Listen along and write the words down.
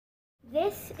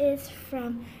This is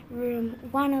from room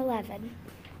 111.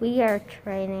 We are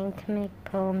training to make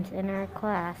poems in our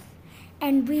class.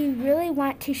 And we really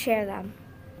want to share them.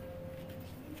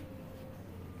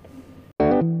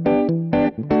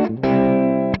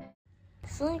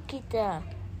 Slinkita,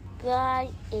 black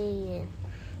alien,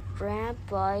 brown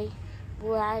boy,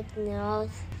 black nose,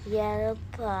 yellow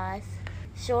paws,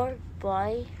 short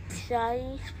boy,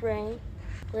 shiny spring,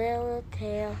 little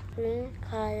tail, green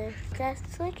color. That's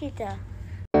Slinkita.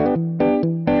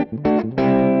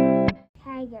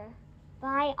 Tiger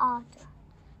by Alta.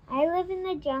 I live in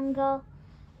the jungle.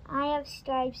 I have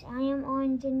stripes. I am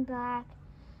orange and black.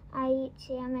 I eat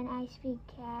salmon. I speak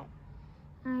cat.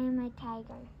 I am a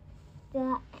tiger.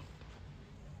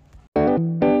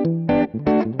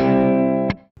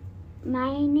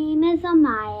 My name is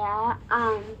Amaya,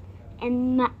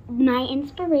 and my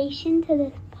inspiration to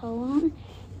this poem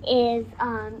is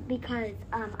because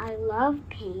I love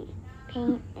paint.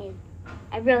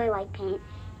 I really like paint,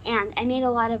 and I made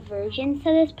a lot of versions to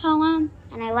this poem,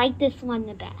 and I like this one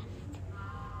the best.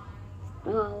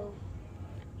 Oh,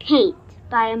 Paint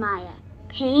by Amaya.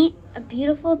 Paint, a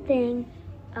beautiful thing,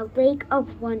 a lake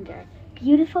of wonder,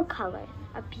 beautiful colors,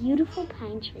 a beautiful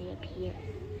pine tree appears.